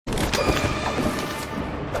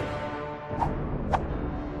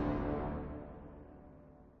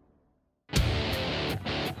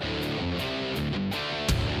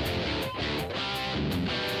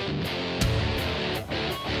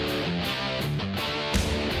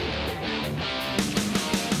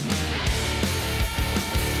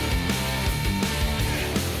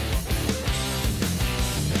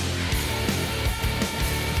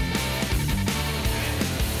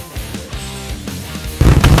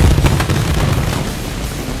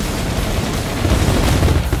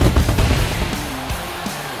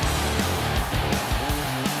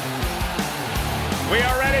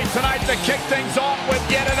to kick things off with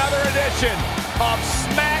yet another edition of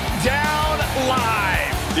SmackDown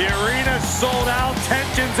Live. The arena's sold out,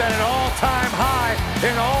 tensions at an all-time high,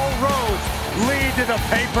 and all roads lead to the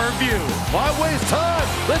pay-per-view. Why waste time?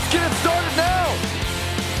 Let's get it started now.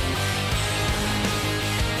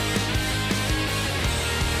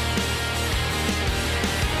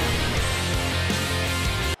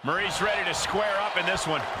 Maurice ready to square up in this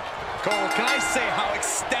one. Cole, can I say how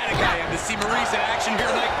ecstatic I am to see Maurice in action here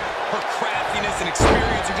tonight? Her craftiness and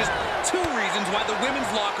experience are just two reasons why the women's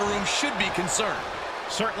locker room should be concerned.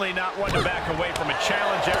 Certainly not one to back away from a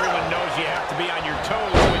challenge. Everyone knows you have to be on your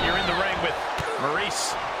toes when you're in the ring with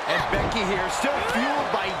Maurice. And Becky here, still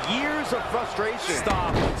fueled by years of frustration.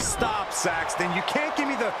 Stop, Saxton. You can't give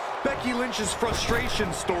me the Becky Lynch's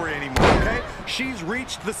frustration story anymore, okay? She's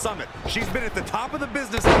reached the summit. She's been at the top of the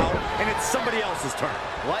business now, and it's somebody else's turn.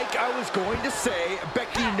 Like I was going to say,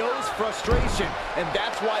 Becky knows frustration, and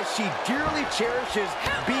that's why she dearly cherishes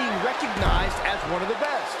being recognized as one of the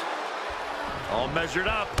best. All measured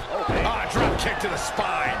up. Okay. Drop kick to the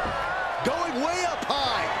spine. Going way up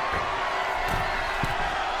high.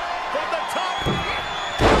 From the top.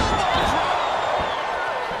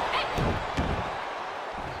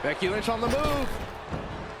 Becky Lynch on the move.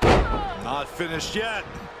 Not finished yet.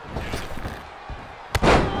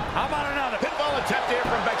 How about another? Pinfall attempt here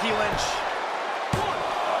from Becky Lynch.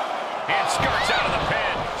 And skirts out of the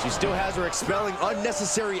pin. She still has her expelling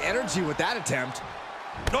unnecessary energy with that attempt.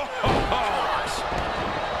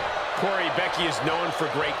 Corey, Becky is known for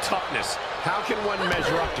great toughness. How can one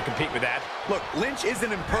measure up to compete with that? Look, Lynch isn't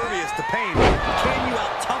impervious to pain. Can you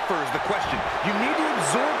out-tough her is the question. You need to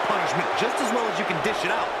absorb punishment just as well as you can dish it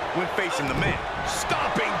out when facing the man.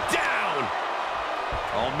 Stomping down.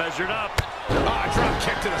 All measured up. Drop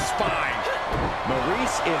kick to the spine.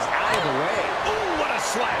 Maurice is out of the way. Ooh, what a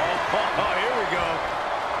slap. Here we go.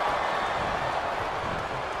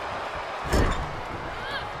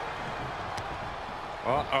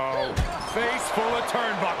 Face full of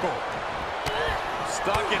turnbuckle.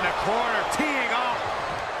 Stuck in the corner, teeing up.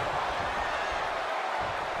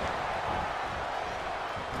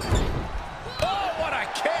 Oh, what a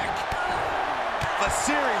kick. A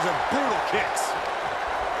series of brutal kicks.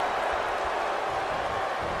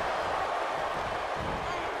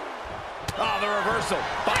 The reversal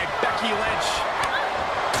by Becky Lynch.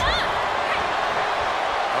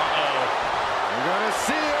 We're gonna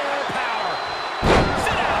see it. Power.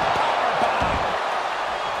 Sit down.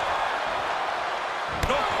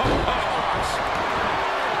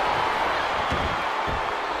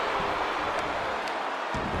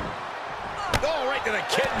 Oh, right to the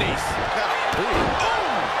kidneys.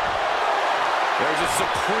 There's a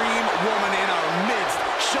supreme woman in our midst.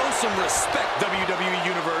 Show some respect, WWE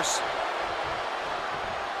Universe.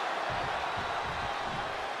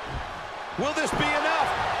 Will this be enough?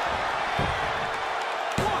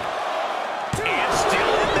 And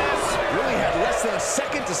still in this. Really had less than a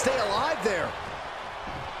second to stay alive there.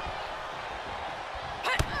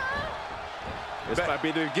 This might be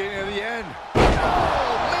the beginning of the end. Oh,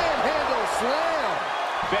 manhandle slam.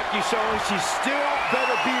 Becky showing she still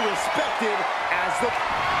better be respected as the...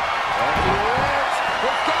 Becky Lynch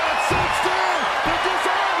has got it cinched in to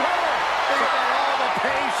disarm her. Think about all the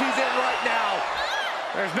pain she's in right now.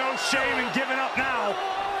 There's no shame in giving up now.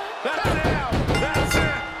 That's it. That's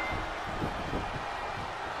it.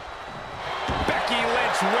 Becky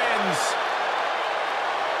Lynch wins.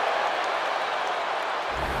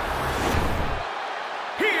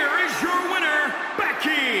 Here is your winner,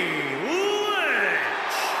 Becky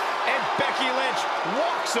Lynch. And Becky Lynch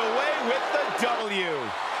walks away with the W.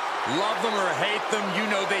 Love them or hate them, you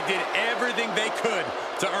know they did everything they could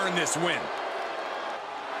to earn this win.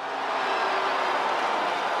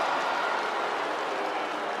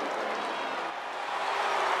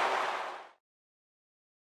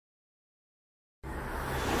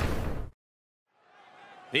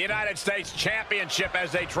 The United States Championship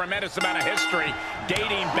has a tremendous amount of history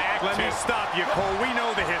dating back Let me stop you, Cole. We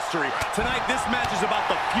know the history. Tonight, this match is about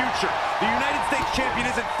the future. The United States Champion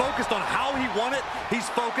isn't focused on how he won it. He's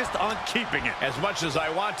focused on keeping it. As much as I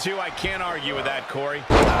want to, I can't argue with that, Corey.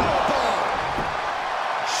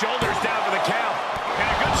 Shoulders down for the count. And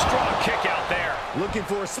a good strong kick out there. Looking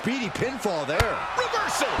for a speedy pinfall there.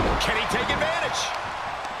 Reversal. Can he take advantage?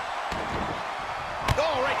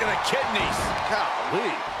 Oh, right to the kidneys.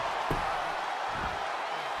 Golly.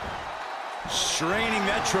 Straining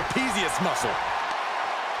that trapezius muscle.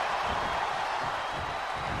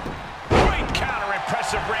 Great counter.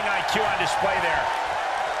 Impressive ring IQ on display there.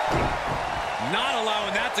 Not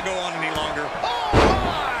allowing that to go on any longer. Oh,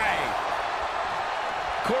 my!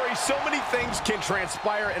 Corey, so many things can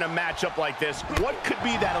transpire in a matchup like this. What could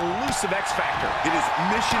be that elusive X factor? It is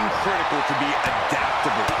mission critical to be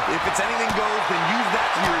adaptable. If it's anything goes, then use that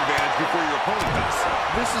to your advantage before your opponent does.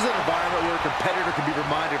 This is an environment where a competitor can be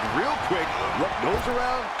reminded real quick what goes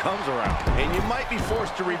around comes around. And you might be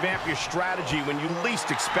forced to revamp your strategy when you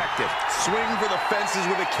least expect it. Swing for the fences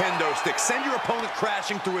with a kendo stick. Send your opponent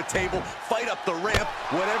crashing through a table. Fight up the ramp.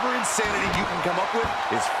 Whatever insanity you can come up with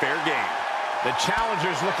is fair game. The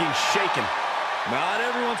challenger's looking shaken. Not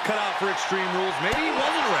everyone's cut out for Extreme Rules. Maybe he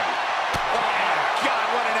wasn't ready. Oh, God,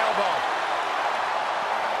 what an elbow.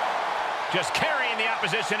 Just carrying the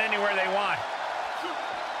opposition anywhere they want.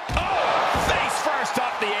 Oh, face first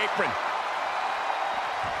off the apron.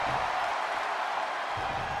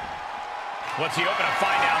 What's he open to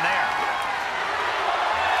find down there?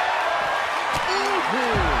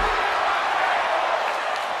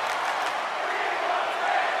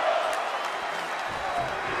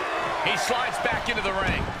 He slides back into the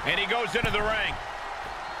ring, and he goes into the ring.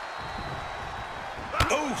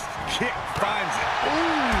 Oof, kick finds it.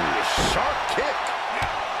 Ooh, sharp kick.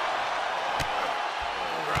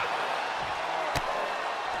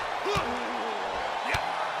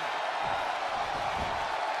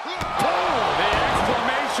 Oh, the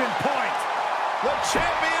exclamation point. The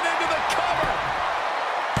champion into the cover.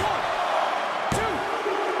 1, 2,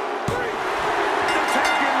 3. The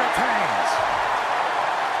champion retains.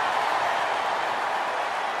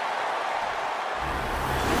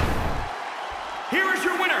 Here is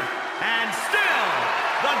your winner, and still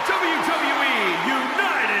the WWE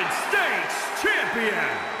United States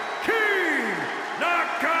Champion, King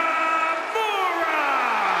Nakamura!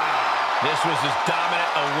 This was as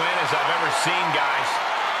dominant a win as I've ever seen, guys.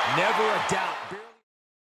 Never a doubt.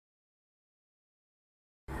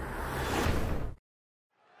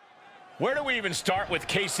 Where do we even start with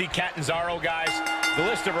Casey Catanzaro, guys? The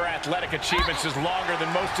list of her athletic achievements is longer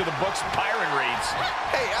than most of the books Byron reads.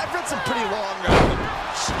 Hey, I've read some pretty long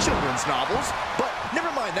children's novels, but never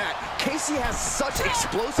mind that. Casey has such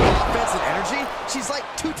explosive offense and energy. She's like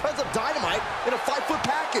 2 tons of dynamite in a 5-foot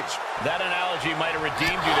package. That analogy might have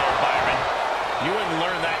redeemed you there, Byron. You wouldn't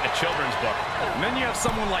learn that in a children's book. And then you have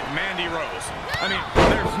someone like Mandy Rose. I mean,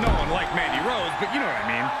 there's no one like Mandy Rose, but you know what I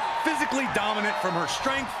mean. Physically dominant from her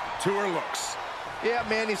strength to her looks. Yeah,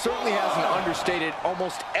 Mandy certainly has an understated,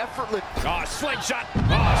 almost effortless... Oh, slingshot.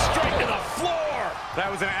 Oh, straight to the floor.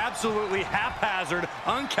 That was an absolutely haphazard,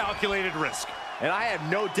 uncalculated risk. And I have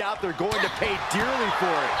no doubt they're going to pay dearly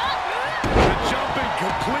for it. A jumping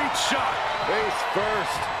complete shot. Face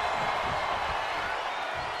first.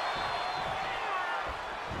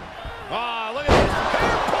 Oh, look at this.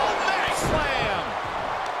 Hair pull neck slam.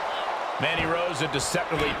 Mandy Rose, a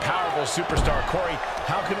deceptively powerful superstar. Corey,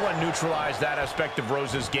 how can one neutralize that aspect of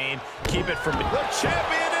Rose's game? Keep it from... The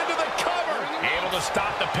champion into the cover. Able to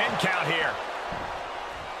stop the pin count here.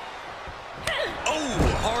 Oh,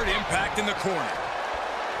 hard impact in the corner.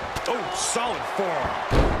 Oh, solid forearm.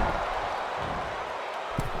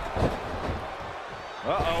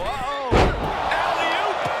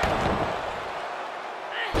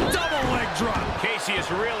 Double leg drop. Casey is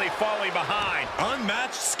really falling behind.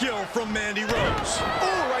 Unmatched skill from Mandy Rose.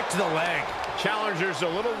 Oh, right to the leg. Challenger's a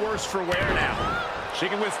little worse for wear now. She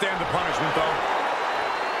can withstand the punishment, though.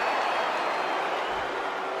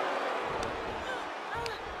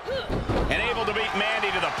 And able to beat Mandy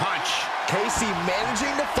to the punch. Casey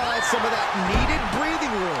managing to find some of that needed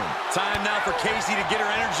breathing room. Time now for Casey to get her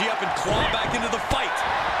energy up and claw back into the fight.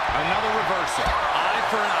 Another reversal. Eye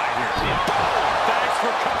for an eye here. Thanks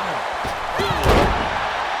for coming.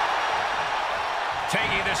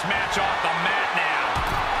 Taking this match off the mat now.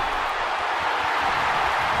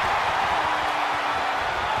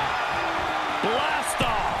 Blast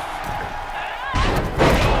off.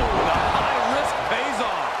 Oh, the high risk pays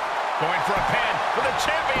off. Going for a pin for the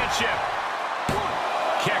championship.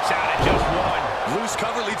 Kicks out at just 1. Loose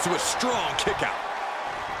cover leads to a strong kick out.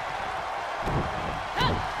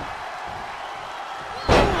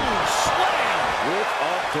 Slam With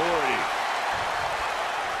authority.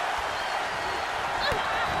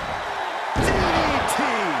 DDT.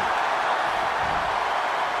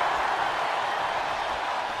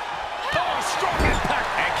 Oh, strong impact.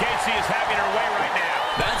 And Casey is having her way right now.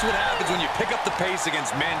 That's what happens when you pick up the pace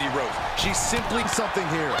against Mandy Rose. She's simply... Something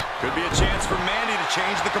here. Could be a chance for Mandy to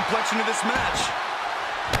change the complexion of this match.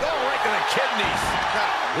 Oh, right to the kidneys.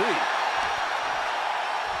 Golly.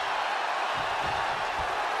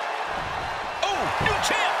 Oh, new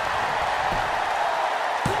champ.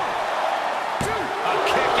 1, 2. A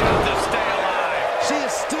kick out to stay alive. She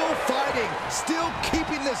is still fighting, still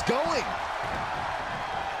keeping this going.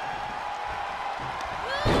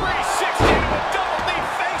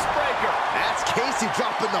 Nasty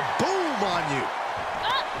dropping the boom on you.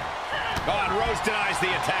 Oh, and Rose denies the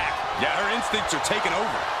attack. Yeah, her instincts are taking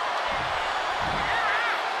over.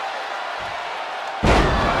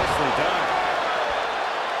 Nicely done.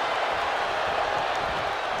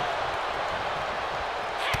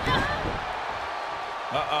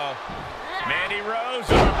 Uh-oh. Mandy Rose.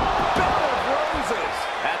 Bell of Roses.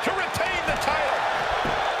 To retain the title.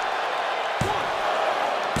 1,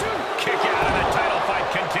 2. Kick out and the title fight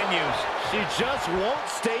continues. She just won't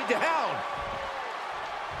stay down.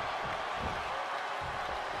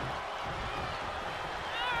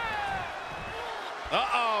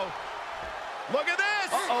 Uh-oh. Look at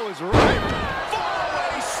this. Uh-oh is right.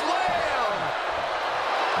 Fallaway slam.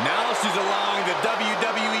 Now she's allowing the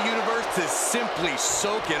WWE Universe to simply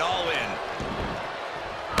soak it all in.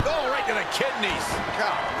 Oh, right to the kidneys.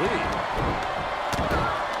 Golly.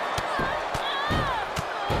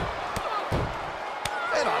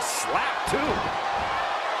 And a slap, too.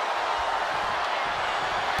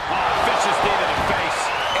 Oh, vicious knee to the face.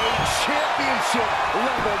 A championship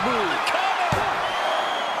level move. Cover.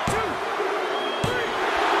 2, 3.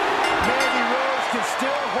 Mandy Rose can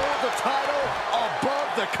still hold the title above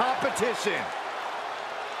the competition.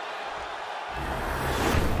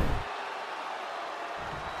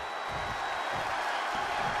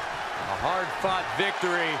 A hard-fought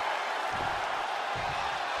victory.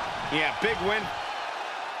 Yeah, big win.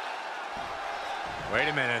 Wait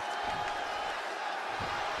a minute.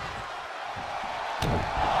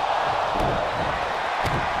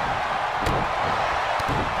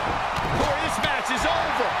 Boy, this match is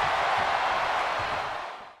over.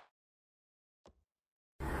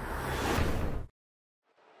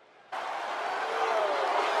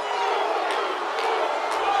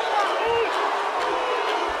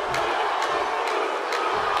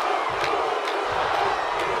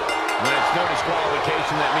 When it's no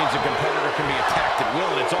disqualification, that means a competitor can be attacked at will,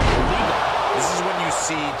 and it's all legal. This is when you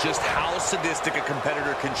see just how sadistic a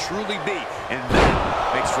competitor can truly be, and that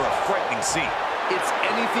makes for a frightening scene. It's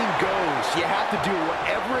anything goes. You have to do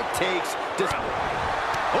whatever it takes to...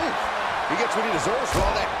 Oh, he gets what he deserves for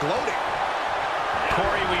all that gloating.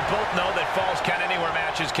 Corey, we both know that Falls Count Anywhere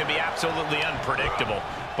matches can be absolutely unpredictable.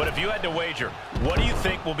 But if you had to wager, what do you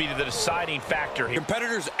think will be the deciding factor here?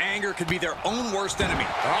 Competitors' anger could be their own worst enemy.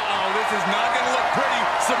 Uh-oh, this is not going to look pretty.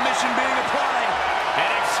 Submission being applied.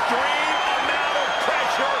 An extreme amount of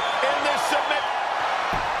pressure in this submit.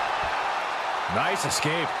 Nice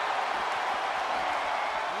escape.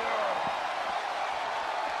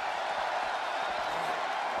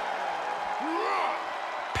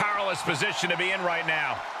 Powerless position to be in right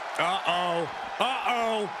now. Uh-oh.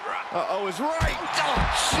 Uh-oh. Uh-oh is right. Oh,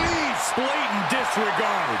 jeez. Blatant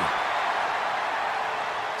disregard.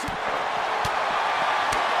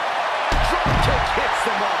 Drop kick hits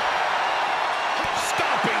them up.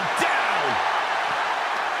 Stomping down.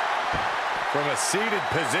 From a seated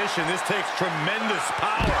position, this takes tremendous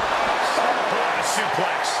power. A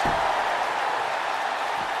suplex.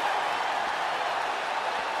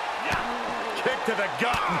 Kick to the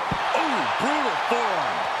gut. Ooh, brutal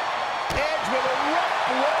forearm. Edge with a rough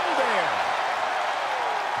blow there.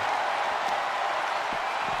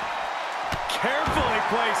 Carefully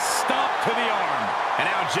placed stomp to the arm. And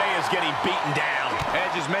now Jay is getting beaten down.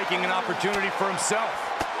 Edge is making an opportunity for himself.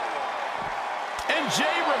 And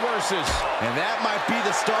Jay reverses. And that might be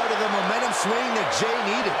the start of the momentum swing that Jay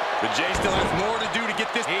needed. But Jay still has more to do to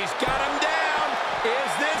get this. He's got him down.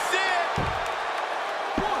 Is this it?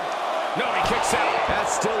 No, he kicks out.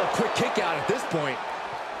 That's still a quick kick out at this point.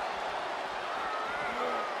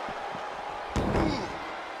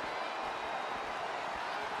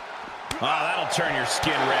 Oh, that'll turn your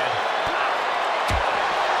skin red.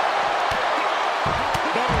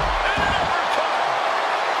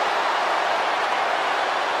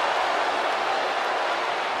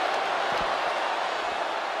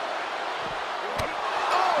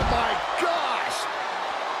 Oh, my gosh.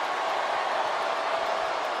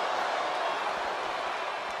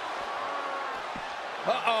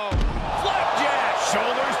 Uh-oh. Flapjack.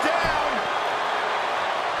 Shoulders down.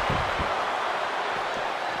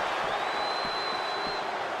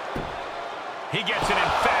 He gets an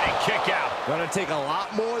emphatic kick out. Gonna take a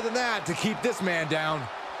lot more than that to keep this man down.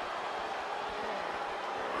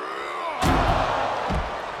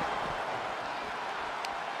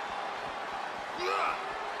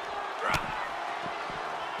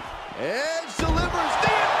 Edge delivers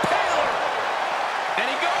the impaler. And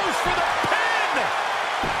he goes for the pin.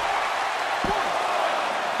 1,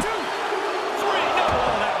 2, 3. No,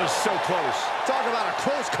 oh, that was so close. Talk about a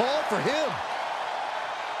close call for him.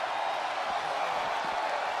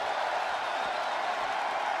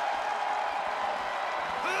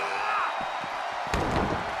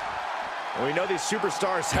 We know these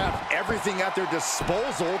superstars have everything at their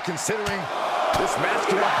disposal considering this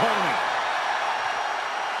masculine opponent.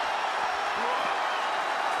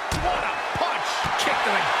 What a punch! Kick to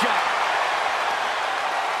the gut.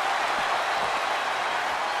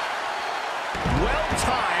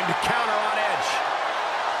 Well-timed counter on edge.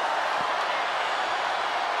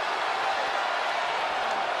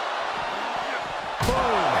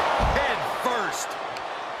 Boom! Head first.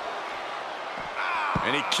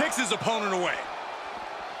 And he kicks his opponent away.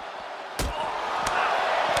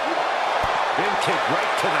 Big kick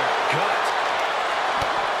right to the gut.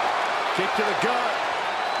 Kick to the gut.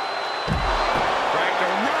 Cracked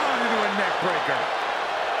around into a neck breaker.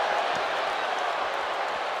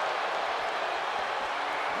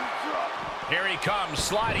 Here he comes,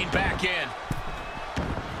 sliding back in.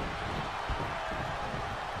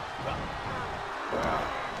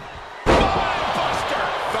 Buster!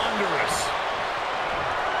 Thunderous.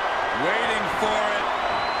 Waiting for it.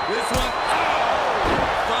 This one,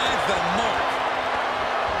 finds the mark.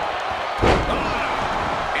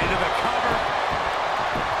 Into the cover.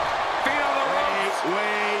 Feet on the ropes.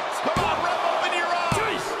 Wait. Come on, Rub, open your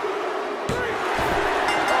eyes!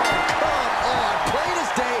 Come on. Plain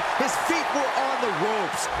as day, his feet were on the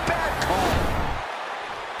ropes. Bad call.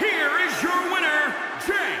 Here is your winner,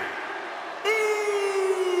 Jey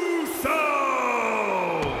Uso!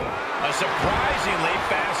 A surprisingly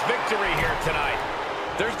fast victory here tonight.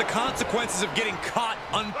 There's the consequences of getting caught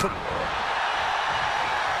unprepared.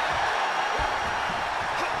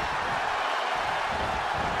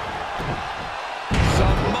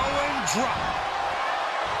 Samoan drop.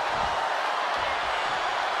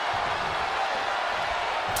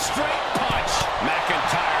 Straight punch.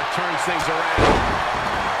 McIntyre turns things around.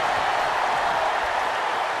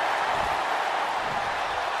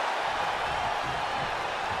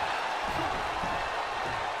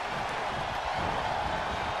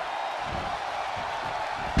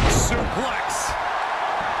 Suplex.